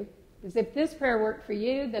do is if this prayer worked for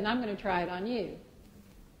you, then I'm going to try it on you.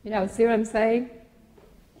 You know, see what I'm saying?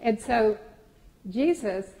 And so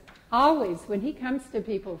Jesus always, when he comes to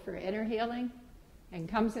people for inner healing and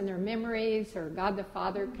comes in their memories, or God the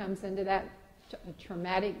Father comes into that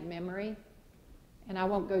traumatic memory, and I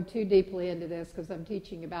won't go too deeply into this because I'm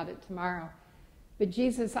teaching about it tomorrow, but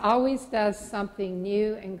Jesus always does something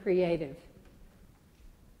new and creative.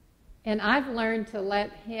 And I've learned to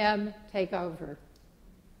let him take over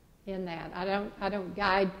in that. I don't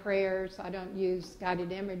guide prayers. I don't use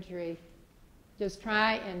guided imagery. Just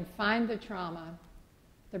try and find the trauma,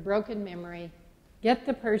 the broken memory, get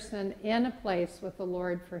the person in a place with the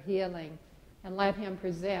Lord for healing, and let him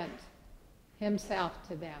present himself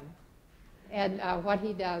to them. And what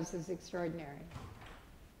he does is extraordinary.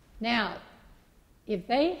 Now, if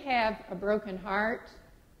they have a broken heart,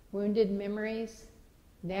 wounded memories,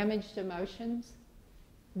 damaged emotions,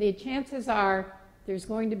 the chances are there's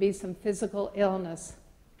going to be some physical illness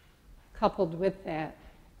coupled with that.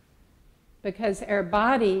 Because our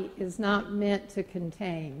body is not meant to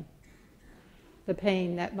contain the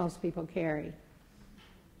pain that most people carry.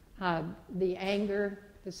 The anger,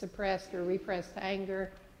 the suppressed or repressed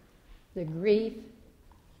anger, the grief.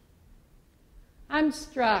 I'm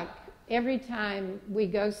struck every time we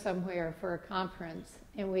go somewhere for a conference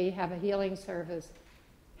and we have a healing service,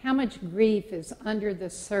 how much grief is under the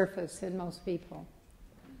surface in most people.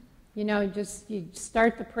 You know, just you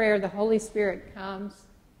start the prayer, the Holy Spirit comes,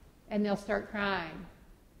 and they'll start crying.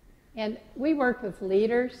 And we work with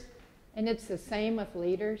leaders, and it's the same with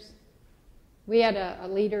leaders. We had a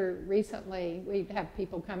leader recently. We have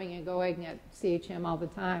people coming and going at CHM all the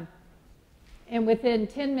time. And within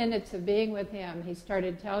 10 minutes of being with him, he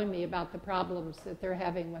started telling me about the problems that they're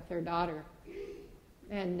having with their daughter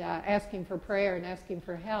and asking for prayer and asking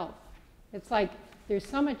for help. It's like there's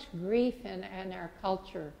so much grief in our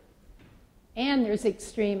culture, and there's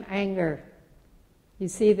extreme anger. You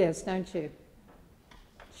see this, don't you?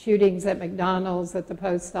 Shootings at McDonald's, at the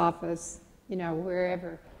post office, you know,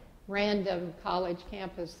 wherever. Random college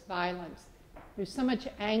campus violence. There's so much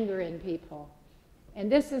anger in people.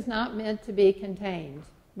 And this is not meant to be contained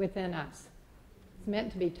within us. It's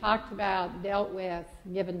meant to be talked about, dealt with,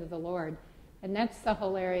 given to the Lord. And that's the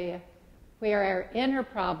whole area where our inner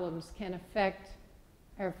problems can affect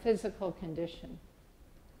our physical condition.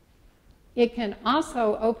 It can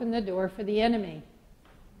also open the door for the enemy.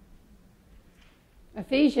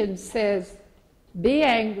 Ephesians says, be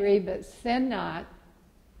angry, but sin not,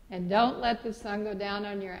 and don't let the sun go down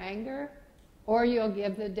on your anger, or you'll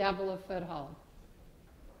give the devil a foothold.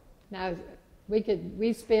 Now,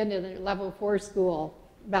 we spend in a level 4 school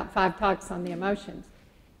about 5 talks on the emotions.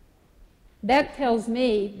 That tells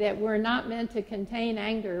me that we're not meant to contain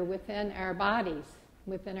anger within our bodies,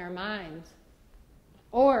 within our minds,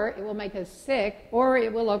 or it will make us sick, or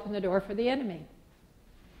it will open the door for the enemy.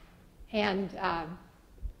 And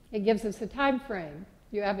it gives us a time frame.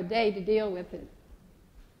 You have a day to deal with it.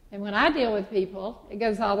 And when I deal with people, it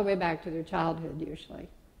goes all the way back to their childhood usually,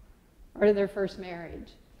 or to their first marriage,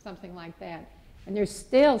 something like that. And there's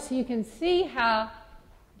still, so you can see how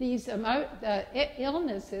these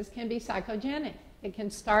illnesses can be psychogenic. It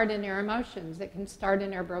can start in our emotions. It can start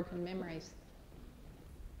in our broken memories.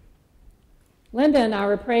 Linda and I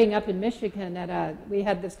were praying up in Michigan we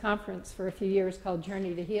had this conference for a few years called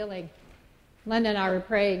Journey to Healing. Linda and I were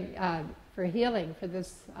praying for healing for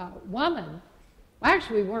this woman. Well,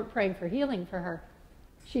 actually, we weren't praying for healing for her.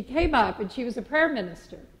 She came up, and she was a prayer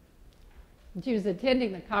minister. And she was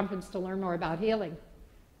attending the conference to learn more about healing.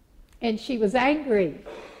 And she was angry.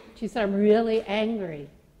 She said, I'm really angry.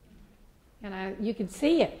 And you could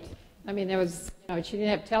see it. I mean, there was, she didn't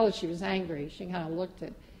have to tell us she was angry. She kind of looked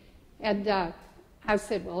it. And I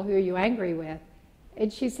said, well, who are you angry with?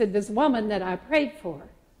 And she said, this woman that I prayed for.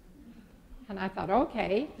 And I thought,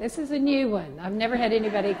 okay, this is a new one. I've never had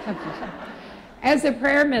anybody come as a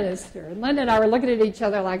prayer minister. And Linda and I were looking at each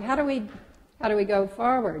other like, how do we go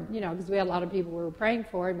forward? Because we had a lot of people we were praying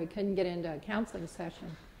for, and we couldn't get into a counseling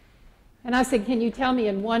session. And I said, can you tell me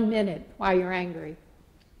in 1 minute why you're angry?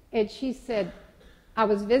 And she said, I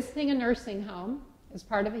was visiting a nursing home as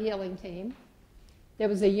part of a healing team. There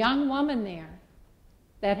was a young woman there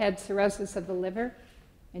that had cirrhosis of the liver,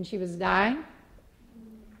 and she was dying.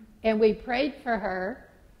 And we prayed for her,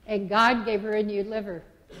 and God gave her a new liver.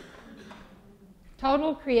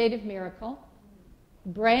 Total creative miracle.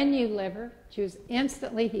 Brand new liver. She was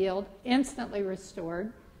instantly healed, instantly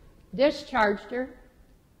restored. Discharged her.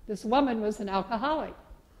 This woman was an alcoholic.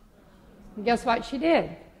 And guess what she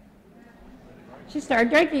did? She started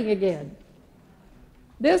drinking again.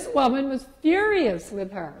 This woman was furious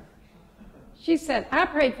with her. She said, I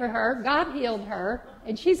prayed for her, God healed her,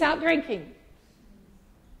 and she's out drinking.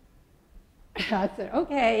 I said,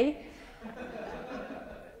 okay.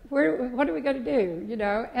 What are we going to do? You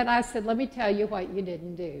know? And I said, let me tell you what you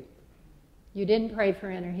didn't do. You didn't pray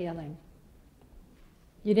for inner healing.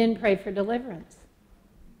 You didn't pray for deliverance.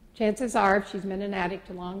 Chances are, if she's been an addict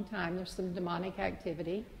a long time, there's some demonic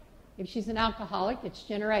activity. If she's an alcoholic, it's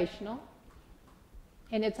generational.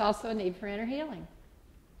 And it's also a need for inner healing.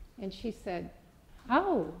 And she said,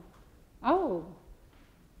 oh, well,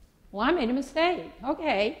 I made a mistake.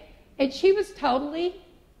 Okay. And she was totally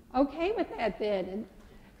okay with that then. And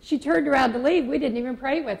she turned around to leave. We didn't even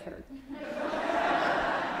pray with her.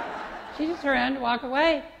 She just turned around to walk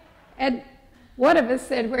away. And one of us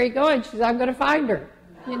said, where are you going? She said, I'm going to find her,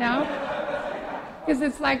 you know? Because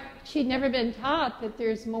it's like she'd never been taught that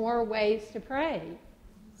there's more ways to pray.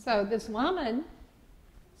 So this woman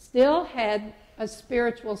still had a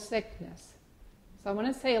spiritual sickness. So I want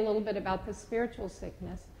to say a little bit about the spiritual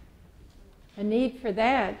sickness, a need for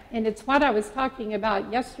that. And it's what I was talking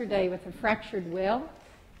about yesterday with a fractured will.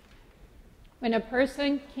 When a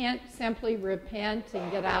person can't simply repent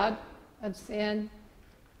and get out of sin,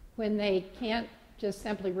 when they can't just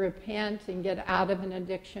simply repent and get out of an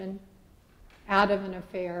addiction, out of an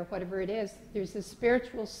affair, whatever it is, there's a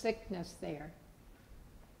spiritual sickness there.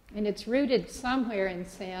 And it's rooted somewhere in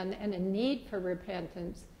sin and a need for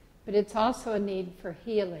repentance, but it's also a need for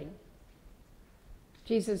healing.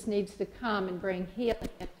 Jesus needs to come and bring healing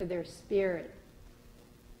into their spirit.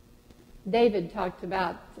 David talked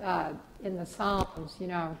about in the Psalms, you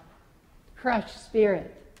know, crushed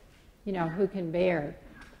spirit, you know, who can bear.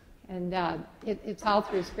 And it's all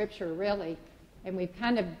through Scripture, really. And we've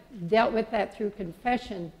kind of dealt with that through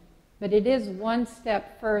confession, but it is one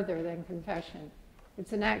step further than confession.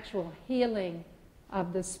 It's an actual healing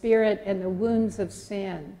of the spirit and the wounds of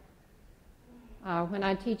sin. When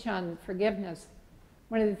I teach on forgiveness,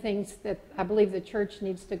 one of the things that I believe the church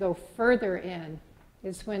needs to go further in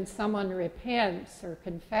is when someone repents or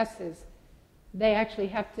confesses, they actually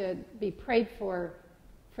have to be prayed for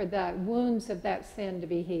the wounds of that sin to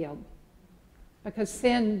be healed. Because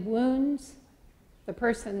sin wounds the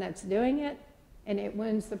person that's doing it, and it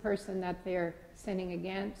wounds the person that they're sinning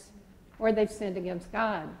against, or they've sinned against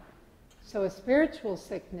God. So a spiritual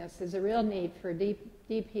sickness is a real need for deep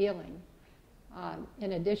healing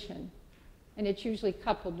in addition. And it's usually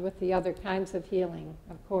coupled with the other kinds of healing,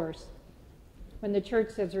 of course. When the church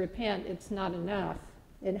says repent, it's not enough.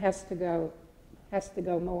 It has to go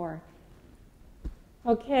more.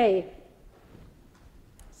 Okay.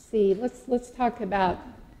 See, let's talk about,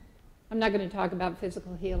 I'm not going to talk about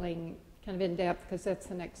physical healing kind of in depth because that's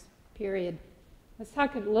the next period. Let's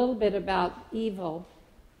talk a little bit about evil.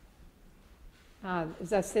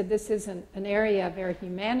 As I said, this isn't an area of our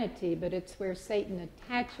humanity, but it's where Satan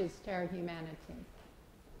attaches to our humanity.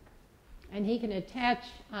 And he can attach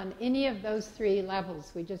on any of those three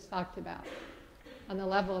levels we just talked about. On the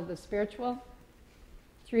level of the spiritual,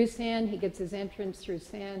 through sin, he gets his entrance through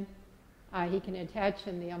sin. He can attach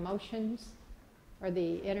in the emotions or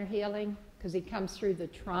the inner healing because he comes through the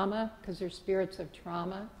trauma because they're spirits of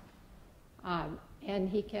trauma. And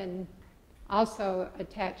he can also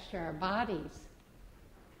attach to our bodies.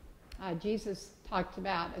 Jesus talked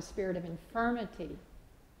about a spirit of infirmity,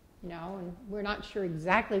 you know, and we're not sure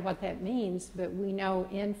exactly what that means, but we know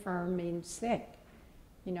infirm means sick,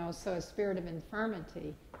 you know, so a spirit of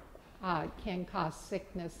infirmity can cause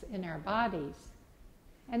sickness in our bodies.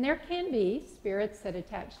 And there can be spirits that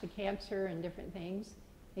attach to cancer and different things.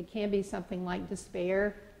 It can be something like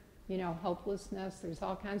despair, you know, hopelessness. There's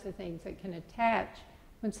all kinds of things that can attach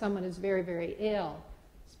when someone is very, very ill.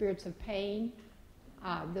 Spirits of pain,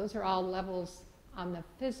 those are all levels on the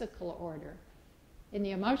physical order. In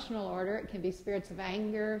the emotional order, it can be spirits of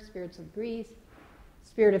anger, spirits of grief.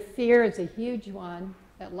 Spirit of fear is a huge one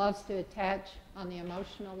that loves to attach on the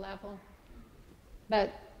emotional level.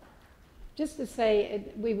 But just to say,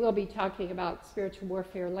 we will be talking about spiritual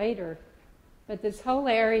warfare later, but this whole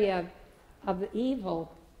area of the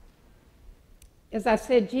evil, as I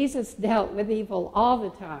said, Jesus dealt with evil all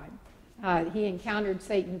the time. He encountered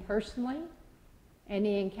Satan personally, and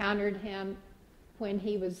he encountered him when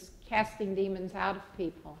he was casting demons out of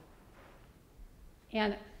people.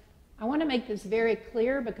 And I want to make this very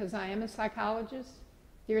clear because I am a psychologist.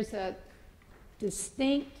 There's a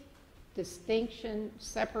distinction,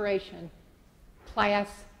 separation, class,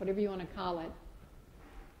 whatever you want to call it.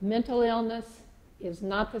 Mental illness is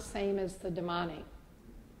not the same as the demonic.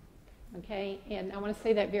 Okay? And I want to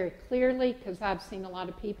say that very clearly because I've seen a lot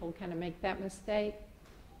of people kind of make that mistake.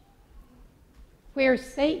 Where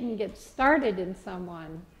Satan gets started in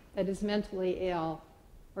someone that is mentally ill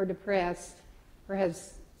or depressed or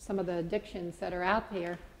has some of the addictions that are out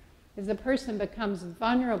there is the person becomes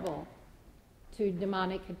vulnerable to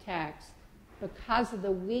demonic attacks because of the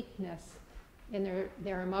weakness in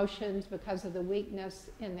their emotions, because of the weakness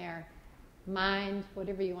in their mind,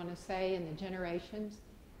 whatever you want to say, in the generations.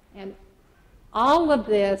 And all of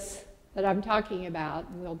this that I'm talking about,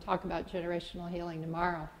 and we'll talk about generational healing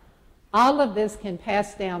tomorrow, all of this can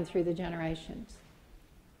pass down through the generations.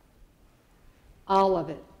 All of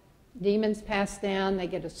it. Demons pass down, they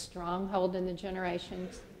get a stronghold in the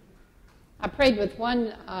generations. I prayed with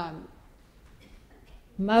one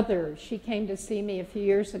mother. She came to see me a few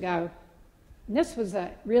years ago. And this was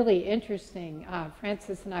really interesting.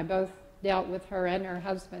 Francis and I both dealt with her and her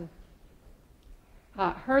husband.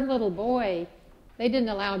 Her little boy, they didn't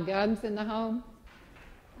allow guns in the home,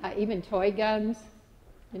 even toy guns.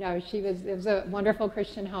 You know, it was a wonderful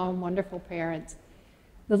Christian home, wonderful parents.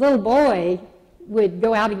 The little boy would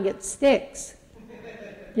go out and get sticks.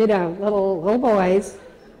 You know, little boys,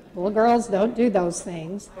 little girls don't do those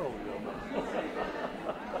things.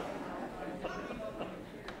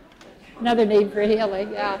 Another need for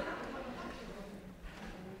healing, yeah.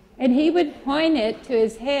 And he would point it to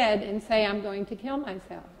his head and say, I'm going to kill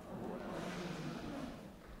myself.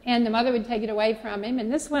 And the mother would take it away from him,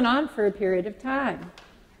 and this went on for a period of time.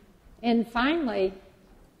 And finally,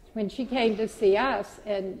 when she came to see us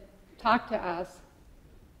and talk to us,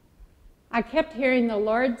 I kept hearing the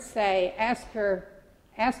Lord say, ask her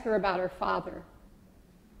about her father.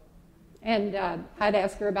 And I'd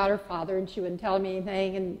ask her about her father, and she wouldn't tell me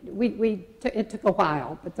anything. And it took a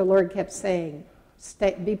while, but the Lord kept saying,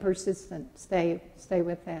 be persistent, stay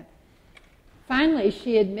with that. Finally,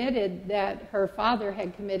 she admitted that her father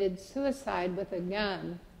had committed suicide with a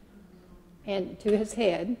gun and to his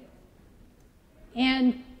head,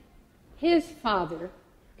 and his father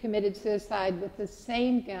committed suicide with the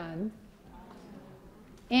same gun,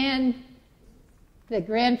 and the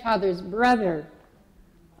grandfather's brother,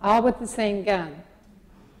 all with the same gun.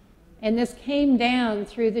 And this came down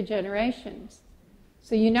through the generations.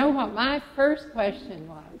 So you know what my first question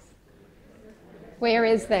was? Where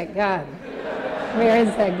is that gun? Where is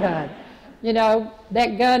that gun? You know,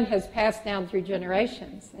 that gun has passed down through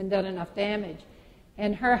generations and done enough damage.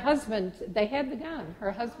 And her husband, they had the gun.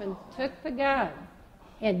 Her husband took the gun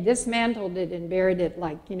and dismantled it and buried it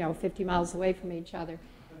 50 miles away from each other,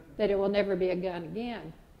 that it will never be a gun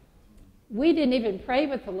again. We didn't even pray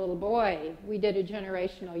with the little boy. We did a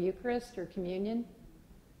generational Eucharist or communion,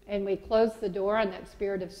 and we closed the door on that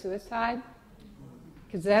spirit of suicide,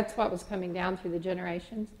 because that's what was coming down through the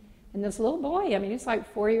generations. And this little boy, he's like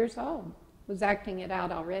 4 years old, was acting it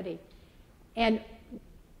out already. And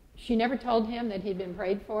she never told him that he'd been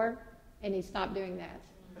prayed for, and he stopped doing that.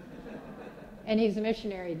 And he's a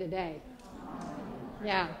missionary today.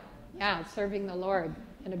 Yeah, serving the Lord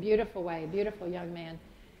in a beautiful way, beautiful young man.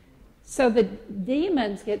 So the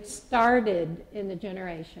demons get started in the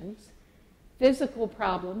generations. Physical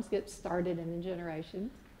problems get started in the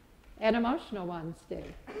generations, and emotional ones do.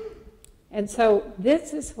 And so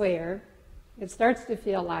this is where it starts to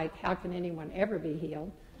feel like, how can anyone ever be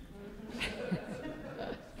healed?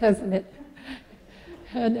 Doesn't it?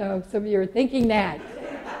 I know, some of you are thinking that.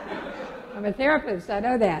 I'm a therapist, I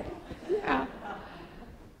know that. Yeah.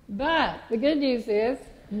 But the good news is,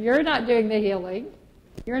 you're not doing the healing.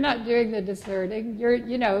 You're not doing the discerning.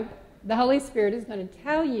 The Holy Spirit is going to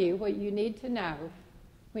tell you what you need to know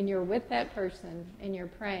when you're with that person and you're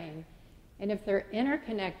praying. And if they're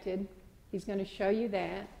interconnected, He's going to show you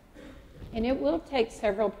that. And it will take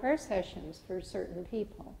several prayer sessions for certain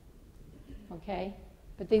people. Okay?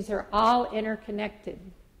 But these are all interconnected.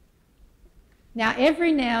 Now,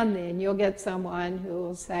 every now and then you'll get someone who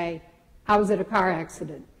will say, I was at a car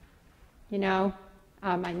accident.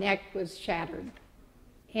 My neck was shattered.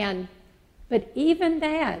 But even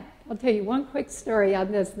that, I'll tell you one quick story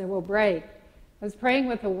on this and then we'll break. I was praying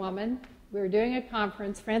with a woman. We were doing a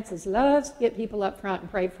conference. Francis loves to get people up front and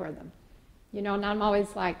pray for them. And I'm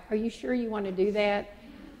always like, are you sure you want to do that?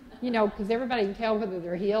 Because everybody can tell whether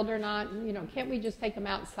they're healed or not. Can't we just take them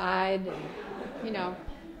outside? And,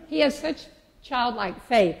 he has such childlike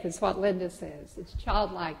faith, is what Linda says. It's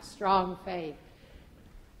childlike, strong faith.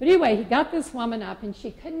 But anyway, he got this woman up, and she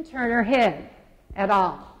couldn't turn her head at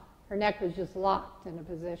all. Her neck was just locked in a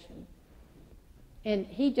position. And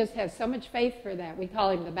he just has so much faith for that. We call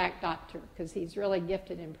him the back doctor because he's really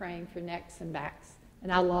gifted in praying for necks and backs.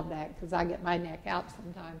 And I love that because I get my neck out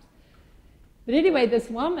sometimes. But anyway, this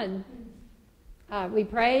woman, we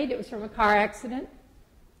prayed. It was from a car accident.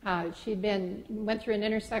 Went through an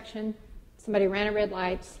intersection. Somebody ran a red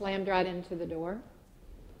light, slammed right into the door.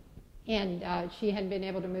 And she hadn't been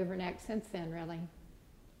able to move her neck since then, really.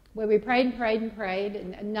 Well, we prayed and prayed and prayed,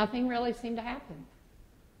 and nothing really seemed to happen.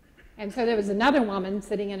 And so there was another woman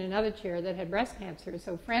sitting in another chair that had breast cancer.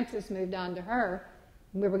 So Francis moved on to her.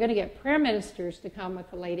 And we were going to get prayer ministers to come with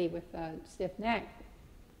the lady with a stiff neck.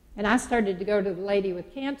 And I started to go to the lady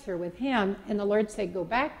with cancer with him, and the Lord said, go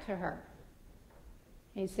back to her.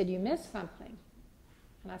 And he said, you missed something.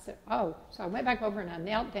 And I said, oh. So I went back over and I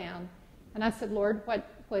knelt down, and I said, Lord,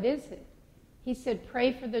 what is it? He said,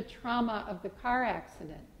 pray for the trauma of the car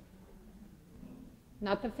accident.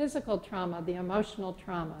 Not the physical trauma, the emotional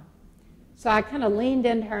trauma. So I kind of leaned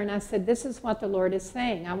into her and I said, this is what the Lord is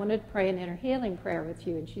saying. I wanted to pray an inner healing prayer with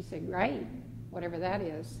you. And she said, great, whatever that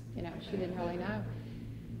is. You know, she didn't really know.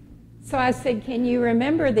 So I said, can you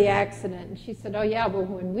remember the accident? And she said, oh yeah, well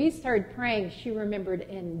when we started praying, she remembered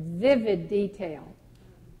in vivid detail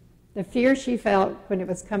the fear she felt when it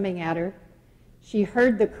was coming at her. She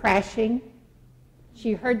heard the crashing.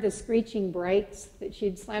 She heard the screeching brakes, that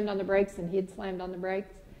she'd slammed on the brakes and he'd slammed on the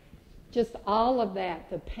brakes. Just all of that,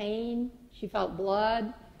 the pain. She felt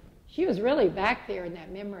blood. She was really back there in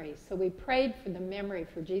that memory. So we prayed for the memory,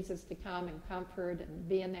 for Jesus to come and comfort and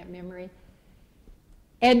be in that memory.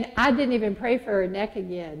 And I didn't even pray for her neck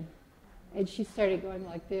again. And she started going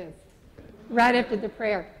like this, right after the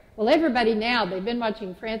prayer. Well, everybody now, they've been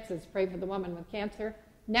watching Francis pray for the woman with cancer.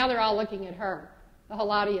 Now they're all looking at her. The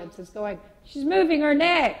whole audience is going, she's moving her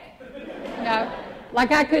neck. You know,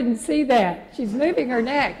 like I couldn't see that. She's moving her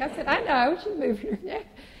neck. I said, I know, she's moving her neck.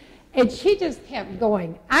 And she just kept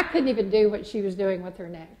going. I couldn't even do what she was doing with her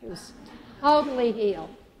neck. It was totally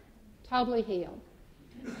healed. Totally healed.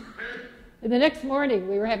 And the next morning,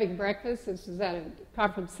 we were having breakfast. This was at a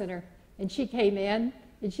conference center. And she came in,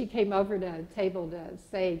 and she came over to a table to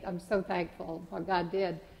say, I'm so thankful for what God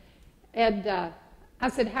did. And I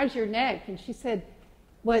said, how's your neck? And she said,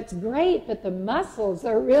 well, it's great, but the muscles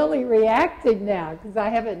are really reacting now because I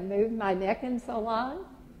haven't moved my neck in so long.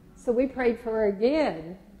 So we prayed for her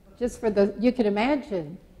again, just for you can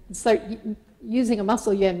imagine, start using a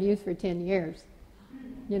muscle you haven't used for 10 years,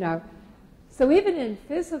 you know. So even in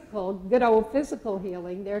good old physical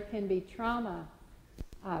healing, there can be trauma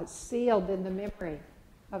sealed in the memory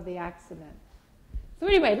of the accident. So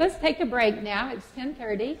anyway, let's take a break now. It's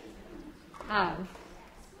 10:30.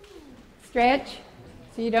 Stretch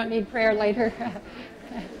so you don't need prayer later.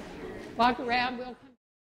 Walk around. We'll come